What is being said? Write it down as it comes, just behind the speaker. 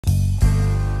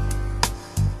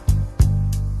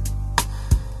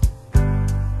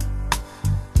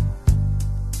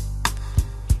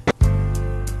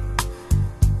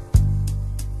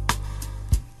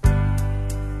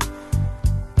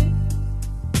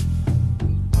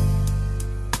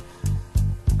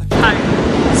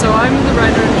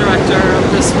director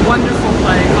of this wonderful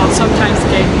play called Sometimes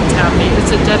Gay Means Happy.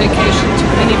 It's a dedication to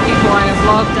many people I have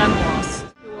loved and lost.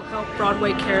 It will help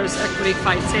Broadway Cares Equity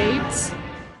Fights AIDS.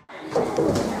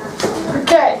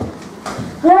 Okay,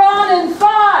 we're on in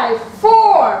 5,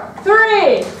 4,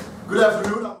 3. Good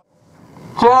afternoon.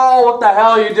 Joel, what the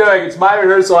hell are you doing? It's my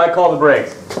rehearsal, I call the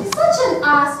breaks. He's such an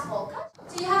asshole.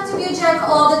 Do you have to be a jerk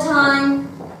all the time?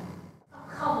 Oh,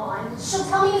 come on. She'll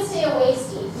tell me to stay away,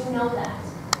 Steve. You know that.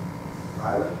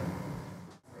 Violet?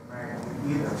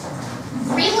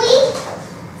 Really?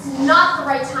 It's not the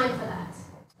right time for that.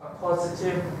 A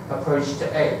positive approach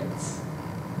to AIDS.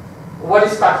 What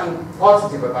is fucking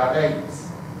positive about AIDS?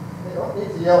 You don't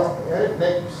need to yell at me. I didn't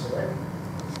make you sick.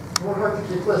 You won't hurt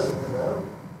to keep listening to them.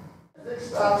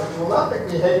 Stop it. You will not make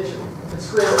me hate you. You can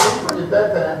scream at me from your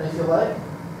bedpan at me if you like.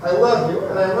 I love you,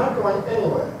 and I'm not going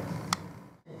anywhere.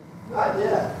 Not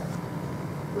yet.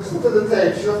 Listen to the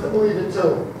tapes. You have to believe it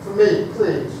too. For me,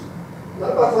 please. I'm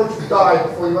not about to let you die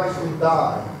before you actually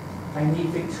die. I need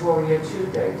Victoria too,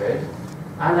 David.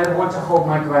 And I want to hold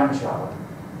my grandchild.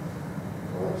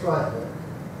 Well, try it.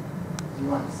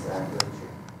 You understand, don't you?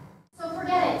 So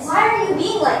forget it. Why are you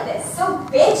being like this? So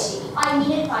bitchy. I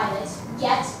mean it, Violet.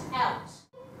 Get out.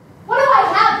 What do I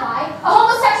have, Vi? A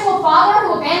homosexual father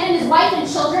who abandoned his wife and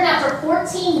children after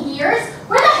 14 years?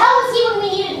 Where the hell was he when we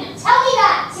needed him? Tell me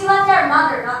that! He left our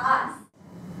mother, not us.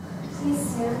 Please,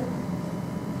 soon.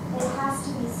 It has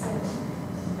to be soon.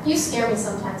 You scare me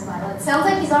sometimes, Violet. Sounds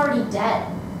like he's already dead.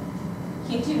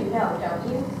 You do know, don't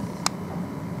you?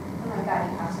 Oh my god,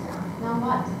 you have to know. Now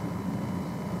what?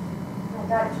 Oh my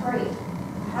god, Tori.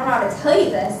 I don't know how to tell you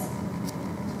this.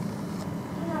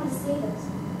 I don't know how to say this.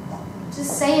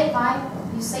 Just say it, Vi.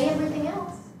 You say everything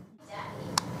else. Daddy,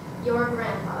 your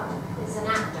grandpa is an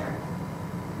actor.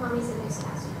 Mommy's a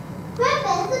newscaster.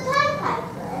 Grandpa is a Pied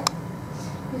Piper.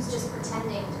 Who's just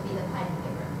pretending to be the Pied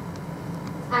Piper.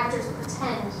 Actors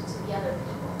pretend to be other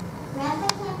people. Grandpa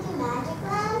can't do magic,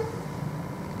 Mom?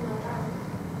 No, darling.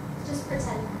 Just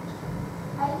pretend magic.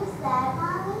 Are you sad,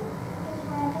 Mommy? Because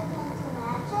Grandpa can't do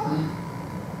magic?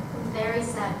 I'm very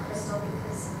sad, Crystal,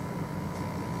 because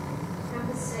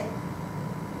Grandpa's sick.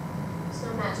 There's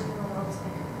no magic in the world to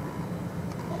make him.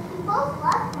 If you both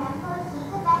love Grandpa, is he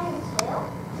the better too?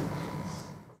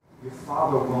 Your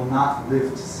father will not live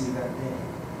to see that day.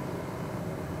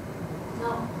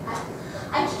 No,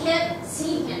 I can't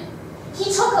see him. He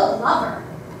took a lover.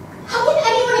 How can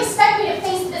anyone expect me to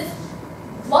face this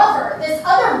lover, this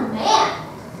other man?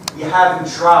 You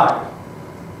haven't tried.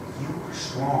 You are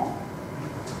strong.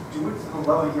 Do it for the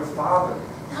love of your father.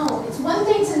 No, it's one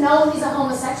thing to know he's a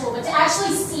homosexual, but to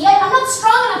actually see it, I'm not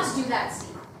strong enough to do that,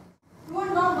 Steve. You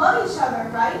and Mom love each other,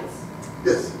 right?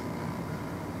 Yes.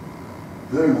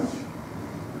 Very much.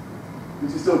 We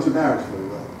just don't do marriage very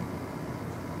well.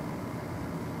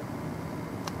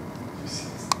 You see,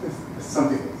 there's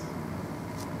something else.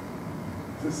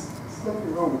 There's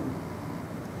something wrong with me.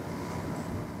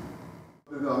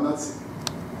 No, I'm not sick.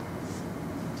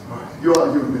 All right,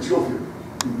 you're mature.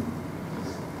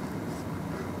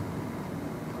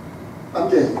 I'm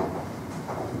gay.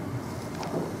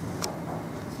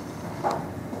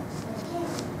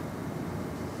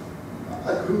 I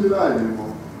couldn't deny it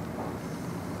anymore.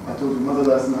 I told your mother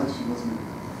last night she wasn't.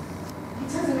 It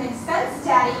doesn't make sense,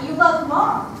 Daddy. You love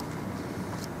Mom.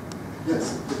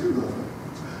 Yes, I do love her.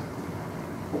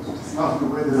 It's not the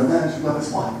way that a man should love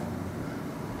his wife.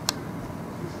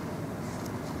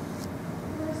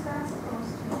 What is that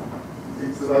supposed to mean? It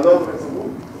means that I love her as a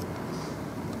woman.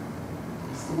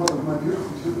 It's the mother of my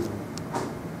beautiful children.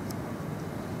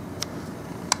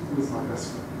 She was my best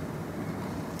friend.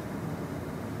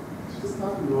 She's just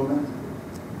not really romantic.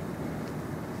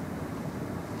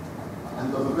 I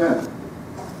love a man.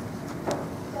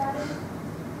 Daddy,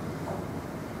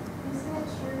 isn't it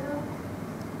true?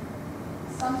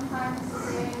 Sometimes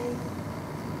gay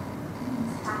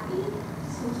means happy.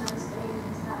 Sometimes gay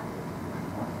means happy.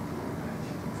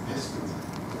 Yes, but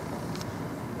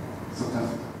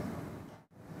sometimes.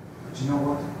 But you know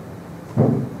what?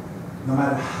 No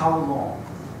matter how long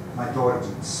my daughter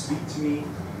didn't speak to me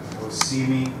or see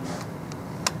me,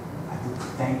 I would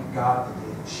thank God the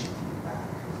day that she came back.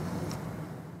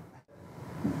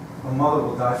 A mother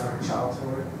will die for her child,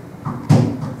 Tori.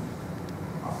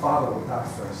 A father will die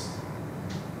first.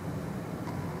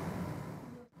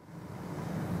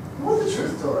 What's the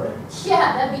truth, Tori?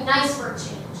 Yeah, that'd be nice for a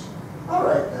change. All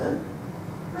right, then.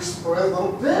 You're a spoiled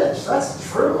little bitch. That's the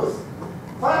truth.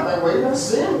 Find my way, never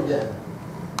see him again.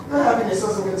 Your happiness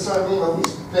doesn't concern me in the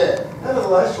least bit.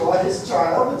 Nevertheless, you are his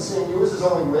child, and seeing you is his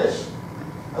only wish.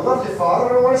 I love your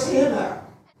father, and I want to see him happy.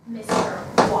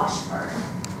 Mr. Washburn.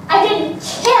 I I didn't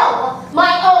kill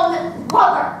my own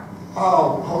mother.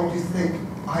 Oh, you think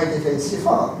I defaced your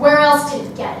father? Where else did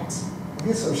you get it?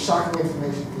 Here's some shocking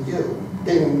information for you.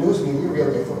 Being in the news media,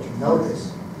 really, I thought you'd know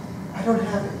this. I don't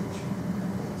have age.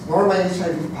 Nor am I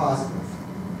HIV positive.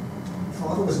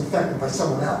 Father was infected by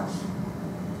someone else.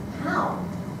 How?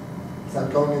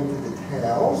 Without going into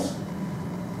details,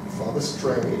 Father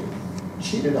strayed,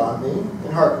 cheated on me,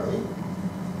 and hurt me,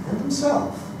 and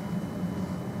himself.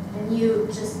 And you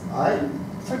just... I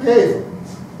forgave him.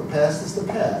 The past is the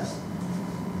past.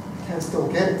 I can't still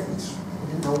get it. I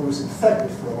didn't know he was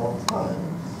infected for a long time.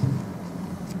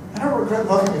 I don't regret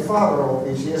loving your father all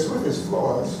these years with his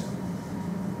flaws.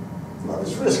 Love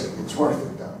is risky. It's worth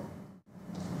it, though.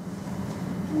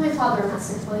 My father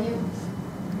must have told you.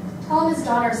 Tell him his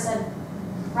daughter said,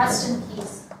 rest in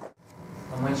peace.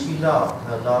 And when she laughed,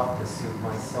 her laughter soothed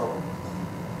my soul.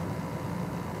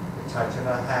 The touch of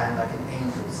her hand, like an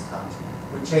angel's touch,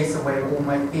 would chase away all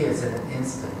my fears in an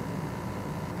instant.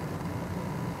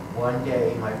 One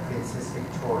day, my Princess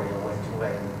Victoria went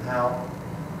away, and how?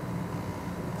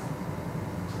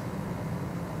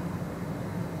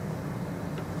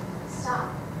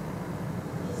 Stop.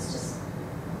 Please just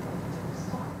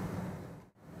stop.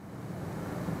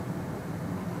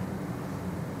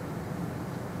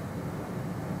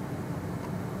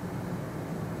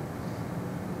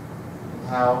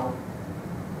 How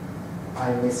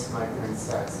I missed my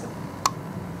princess.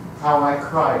 How I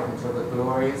cried until the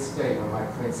glorious day when my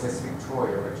Princess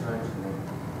Victoria returned to me.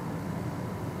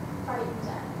 Frightened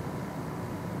death.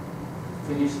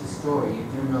 Finish the story, you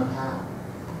do not have.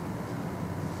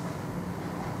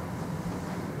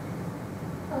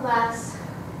 Alas,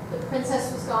 the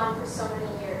princess was gone for so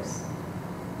many years.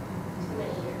 Too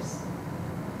many years.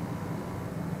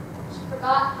 She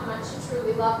forgot how much she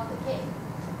truly loved the king.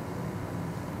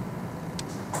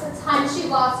 The time she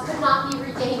lost could not be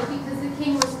regained because the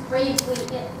king was gravely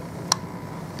ill.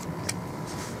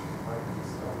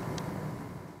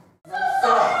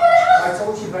 Stop! I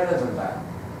told you better than that.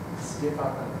 Skip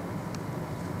up and...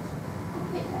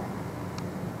 Okay.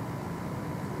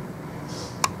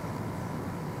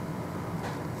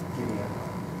 Give me a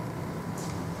hug.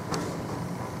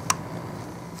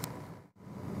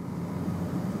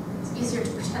 It's easier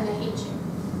to pretend I hate you.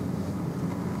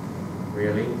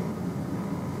 Really?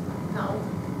 No.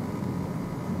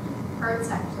 Hurts,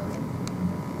 actually.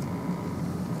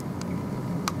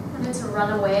 I meant to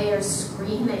run away or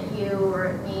scream at you or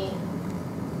at me.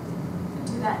 I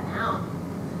do that now.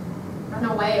 Run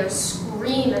away or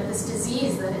scream at this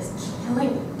disease that is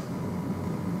killing me.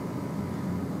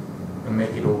 And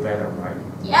make it all better, right?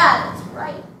 Yeah, that's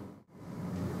right.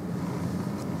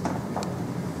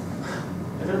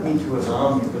 I don't mean to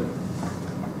alarm you, but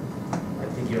I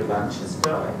think your lunch has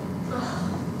died.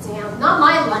 Oh, damn. Not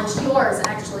my lunch, yours,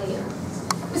 actually.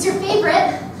 It was your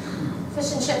favorite.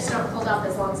 Fish and chips don't hold up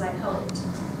as long as I'd hoped.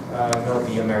 Not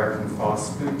the American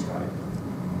fast food type.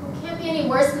 It can't be any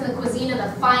worse than the cuisine of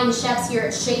the fine chefs here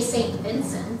at Chez St.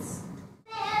 Vincent's.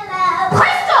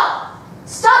 Crystal!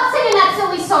 Stop singing that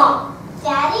silly song!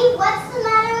 Daddy, what's the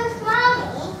matter with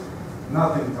Mommy?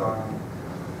 Nothing, darling.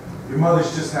 Your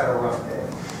mother's just had a rough day.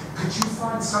 Could you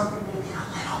find something maybe a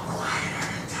little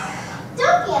quieter to do?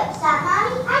 Don't be upset,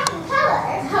 Mommy. I can color.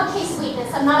 Okay,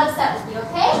 sweetness, I'm not upset with you,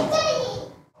 okay? Daddy!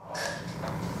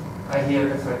 I hear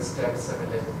the footsteps of a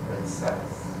little princess.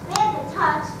 Grandpa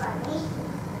talks funny.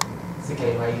 It's a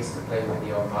game I used to play with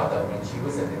your mother when she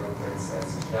was a little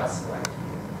princess, just like you.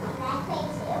 Can I play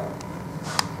too?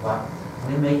 Well,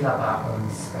 we make up our own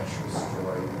special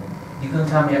story. You can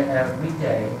come here every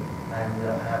day and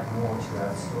we'll have more to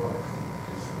our story.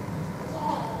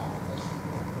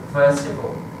 First of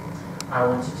all, I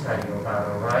want to tell you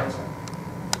about a writer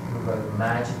who wrote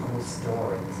magical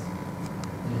stories.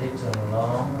 He lived a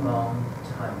long, long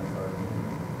time ago.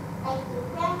 Like you,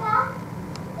 Grandpa?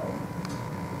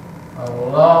 A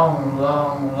long,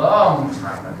 long, long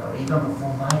time ago, even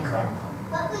before my grandpa.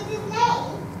 What was his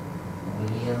name?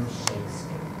 William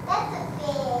Shakespeare. That's a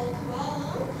big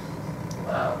name.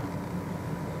 Well,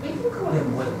 we can call him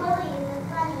Willie. Willie is a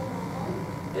funny name.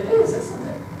 It is, isn't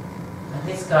it? And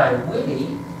this guy,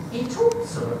 Willie, he talks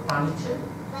sort of funny too.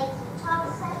 Like you talk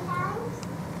sometimes?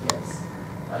 Yes,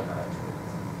 like I talk.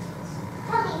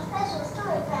 Tell me a special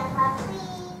story, Grandpa,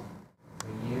 please.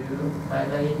 For you, my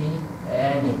lady,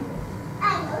 anything.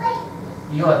 I'm a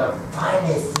lady. You are the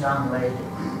finest young lady.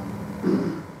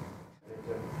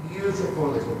 A beautiful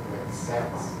little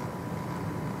princess.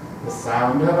 The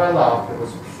sound of her laughter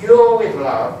was pure with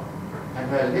love, and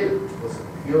her lute was of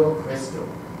pure crystal.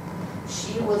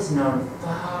 She was known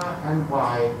far and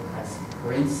wide as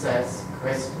Princess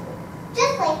Crystal.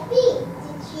 Just like me.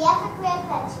 Did she have a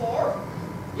grandpa too?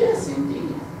 Yes,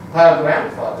 indeed. Her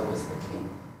grandfather was the king.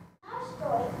 Our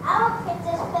story. Our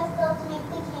princess crystal to make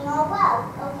the king all well,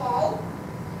 okay?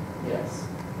 Yes.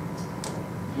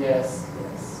 Yes,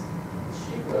 yes.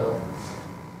 She will.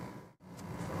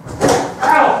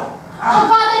 Ow! Oh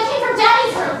God, that came from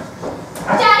Daddy's room!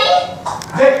 Daddy?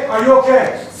 Vic, are you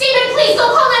okay? Stephen, please, go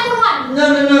call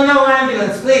 911! No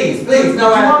ambulance, please, please,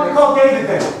 no Do you want me to ambulance. call David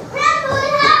then? Grandpa,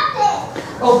 what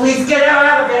happened? Oh, please get her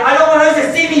out of it. I don't want her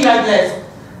to see me like this.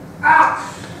 Ah!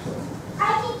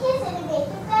 I can kiss it and make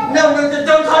it better. No,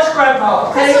 don't touch Grandpa,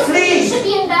 okay? You Please. should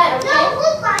be in bed, okay? No,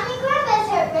 look, Mommy, Grandpa's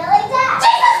hurt really bad.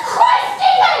 Jesus Christ,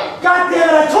 Stephen! God damn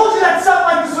it, I told you that something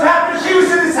like this would happen if she was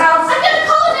in this house! I'm gonna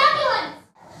call an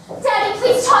ambulance! Daddy,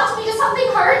 please talk to me. Does something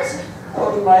hurt?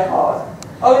 Only my heart.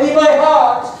 Only my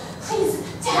heart. Please,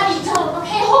 Daddy, don't,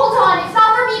 okay? Hold on. It's not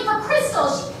for me, for Crystal.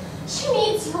 She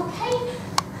needs you, okay?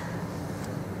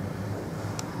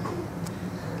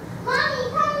 Mommy,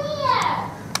 come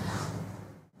here.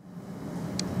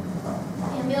 The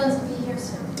ambulance will be here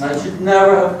soon. I should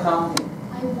never have come here.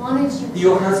 I wanted you to.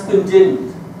 Your husband didn't.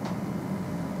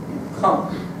 You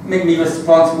can't make me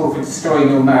responsible for destroying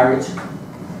your marriage.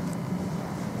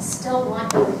 I still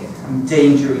want you here. I'm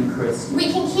endangering Crystal.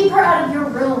 We can keep her out of your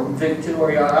room.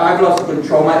 Victoria, I've lost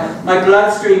control. My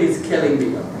bloodstream is killing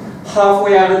me. I'm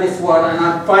halfway out of this one and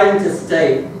I'm fighting to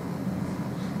stay.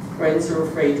 Friends are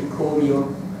afraid to call me, or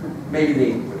maybe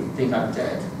they really think I'm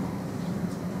dead.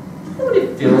 You know what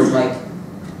it feels like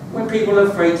when people are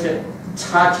afraid to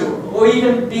touch or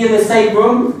even be in the same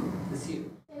room as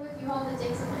you? Stay with you all the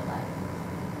days of my life.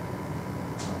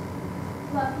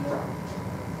 Love you.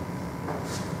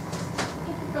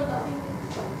 Thank you for loving me.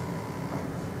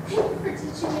 Thank you for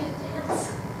teaching me to dance.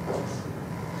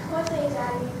 One day,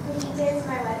 Daddy, will you dance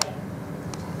my wedding?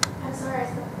 I'm sorry I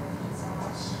slept with your feet so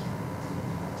much.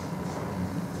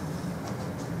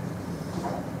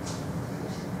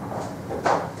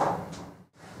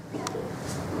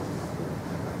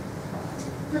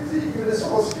 Good to see you this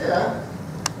whole scare.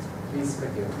 Please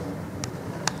forgive me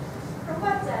For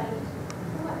what, Daddy?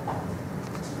 For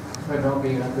what? for not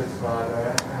being a good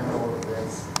father and all of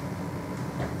this.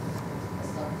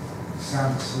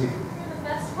 Sound asleep. You're the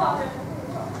best father in the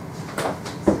world.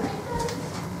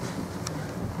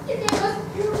 You gave us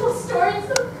beautiful stories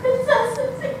of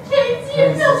princesses and kings. You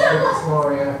Princess built our lives.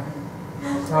 Victoria,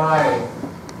 I'm crying.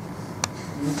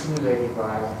 You too, Lady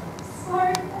Violet.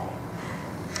 Sorry, Daddy.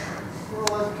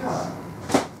 Well, I've got.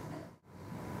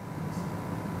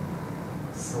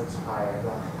 So tired. I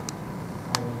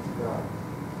need to go.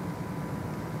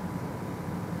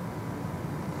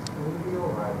 Will you be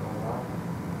alright, my love?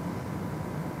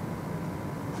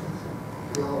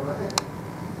 You all right?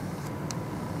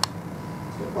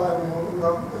 Goodbye, my old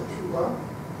love, my true love.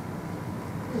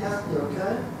 Be happy,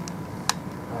 okay?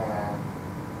 I am.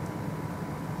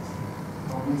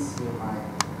 I'll miss you, my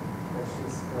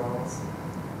precious girls.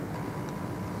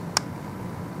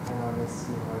 And I'll miss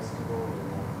you most of all, you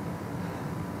know.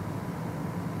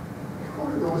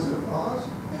 Corrie, the Wizard of Oz.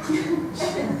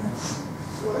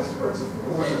 The last words of the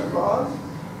Wizard of Oz.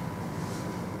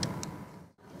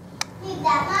 Dude,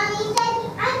 that Mommy said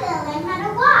I'm gonna learn how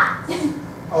to walk.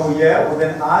 Oh yeah? Well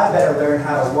then I better learn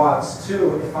how to waltz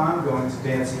too if I'm going to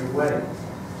dance at your wedding.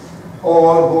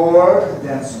 All aboard the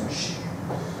dancing machine.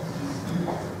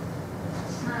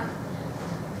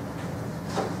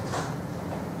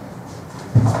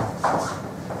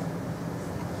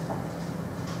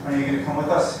 Are you going to come with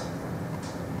us?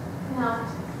 No.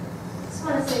 I just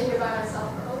want to stay here by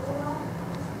myself for a little while.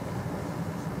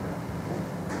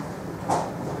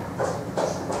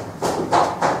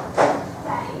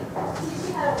 Daddy, teach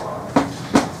me how to walk.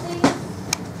 Please.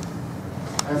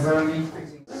 As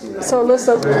only So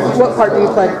Alyssa, what part do you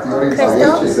play?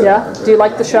 Crystal? Yeah? Do you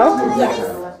like the show? Yes.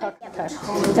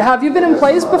 Okay. Have you been in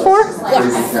plays before?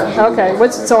 Yes. Okay.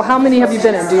 So how many have you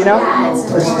been in? Do you know?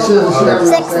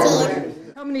 16.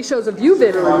 How many shows have you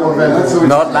been in?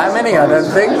 Not that many, I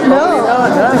don't think. No.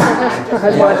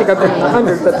 Well, I think I've been in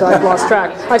 100, but I've lost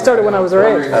track. I started when I was her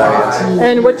age.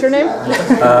 And what's your name?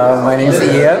 My name's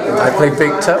Ian. I play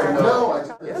Victor.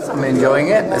 Yes, I'm enjoying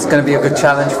it. It's going to be a good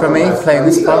challenge for me playing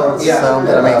this part, so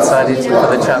I'm excited for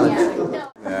the challenge.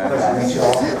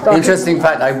 Interesting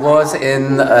fact, I was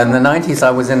in the 90s,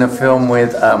 I was in a film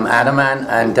with Adaman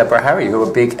and Deborah Harry, who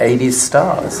were big 80s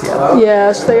stars. Yeah,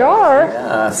 Yes, they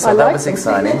are. so I that like was them.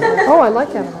 exciting. Oh, I like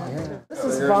Adam. This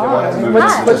is fun.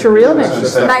 What's your real name?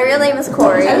 My real name is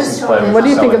Corrie. What do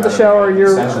you think of the show, or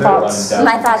your thoughts?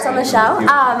 My thoughts on the show?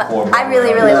 I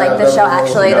really, really like the show,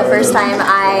 actually. The first time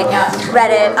I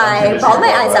read it, I bawled my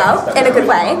eyes out in a good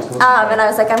way. And I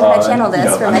was like, I'm going to channel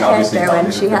this for my character when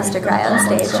she has to cry on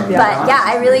stage. But yeah,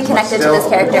 I really connected to this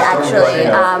character, actually.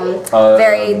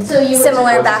 Very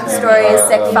similar backstory,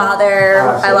 sick father.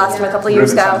 I lost him a couple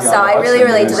years ago. So I really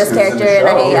relate to this character, and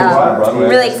I'm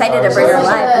really excited to bring her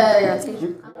alive.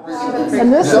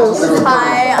 And this is...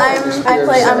 Hi,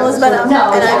 I'm Elizabetta, and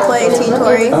I play Teen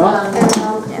Tori.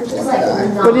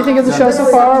 What do you think of the show so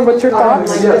far? What's your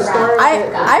thoughts?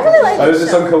 I really like it.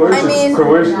 I mean,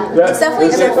 it's definitely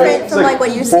different from like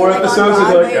what you see like on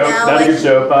Broadway now.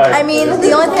 Like, I mean,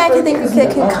 the only thing I can think we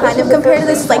can kind of compare to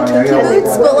this is like Kinky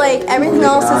Boots, but like everything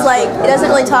else is like, it doesn't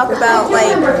really talk about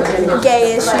like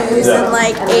gay issues and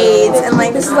like AIDS, and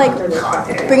like this is like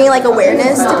bringing like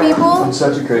awareness to people,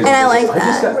 and I like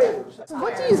that.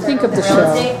 What do you think of the show?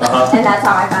 And that's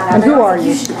how I found out. And who are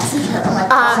you?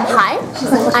 Hi,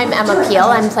 I'm Peele.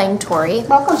 I'm playing Tori, and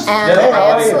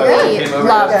I absolutely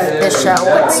love this show.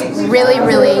 What's really,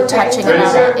 really touching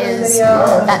about it is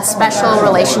that special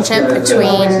relationship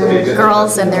between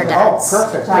girls and their dads,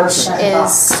 which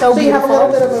is so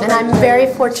beautiful. And I'm very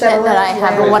fortunate that I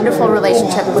have a wonderful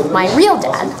relationship with my real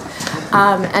dad.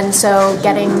 And so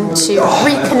getting to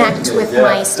reconnect with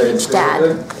my stage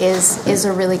dad is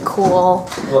a really cool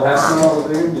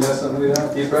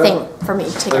thing for me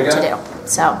to get to do.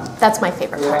 So that's my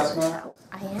favorite part of the show.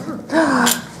 I am.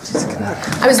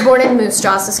 I was born in Moose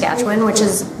Jaw, Saskatchewan, which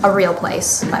is a real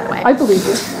place, by the way. I believe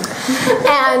you.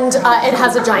 And it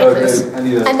has a giant moose.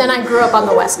 And then I grew up on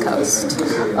the West Coast.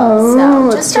 Oh,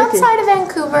 so just outside of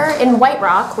Vancouver in White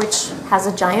Rock, which has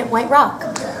a giant white rock.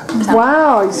 So.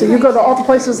 Wow, so you go to all the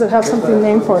places that have something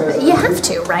named for it. You have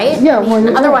to, right? Yeah. I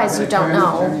mean, otherwise you don't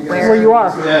know where you are.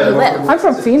 You live. I'm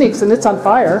from Phoenix, and it's on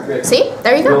fire. See?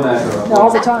 There you go. Yeah, all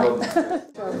the time.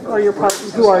 Or your partner,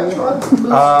 who are you?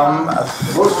 Who am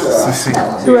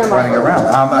I? Running around.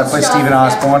 I play Stephen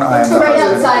Osborne. I am the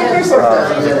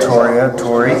husband of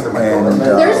Tori, and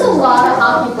there's a lot of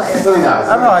hockey players. I don't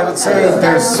know. I would say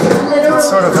there's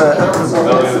sort of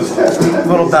a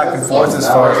little back and forth as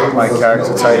far as what my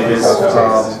character type is.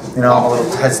 You know, I'm a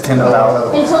little hesitant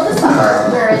about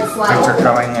Victor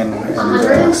coming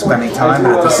and spending time,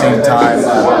 but at the same time,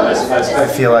 I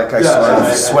feel like I sort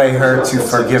of sway her to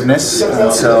forgiveness,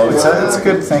 and so it's a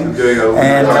good thing.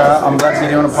 And I'm glad to be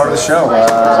doing a part of the show.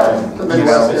 You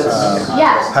know,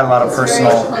 had a lot of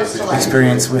personal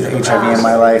experience with HIV in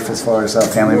my life as far as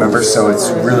family members, so it's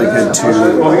really good to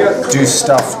do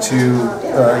stuff to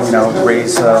you know,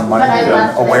 raise money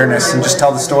and awareness and just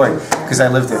tell the story, because I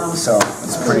lived it, so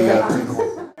it's pretty cool.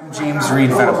 James Reade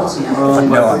Venable. But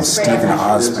no, I'm Stephen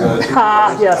Osborne.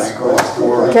 Ah, yes.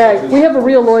 Okay, we have a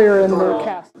real lawyer in the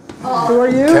cast. Who are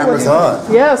you? Camera's on.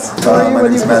 Yes. Who are you? My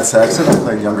name is Matt Saxton. I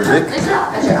play Younger Dick.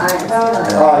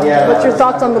 What's your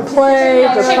thoughts on the play,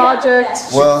 the project?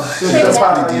 Well, it's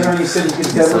pretty deep.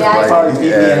 It's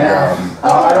writing, and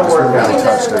I was really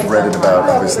touched. I've read it about,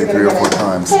 obviously, 3 or 4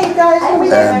 times. And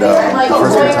the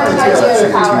first 3 times was actually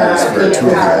in tears for 2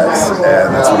 of the acts, and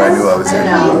that's when I knew I was in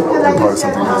part of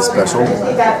something really special.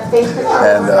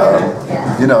 And,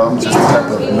 you know, I'm just the type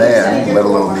of man, let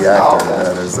alone the actor,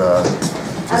 that is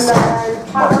just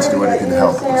wanting to do anything to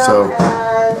help. So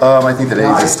I think that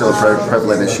AIDS is still a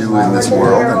prevalent issue in this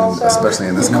world, and especially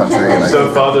in this country, and I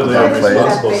think that play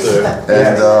it.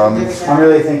 And I'm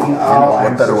really thinking, you know,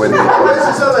 what better way to be part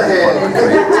of a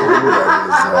great team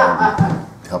that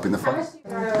is helping the fight.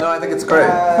 No, I think it's great.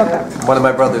 Okay. One of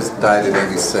my brothers died in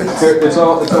 '86. It's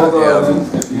all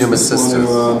knew my sisters.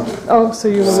 Oh, so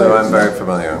you. So I'm very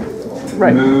familiar.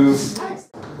 Right. It's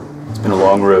been a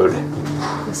long road.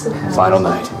 Final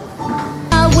night.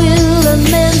 I will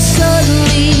amend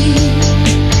suddenly.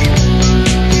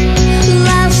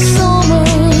 Last summer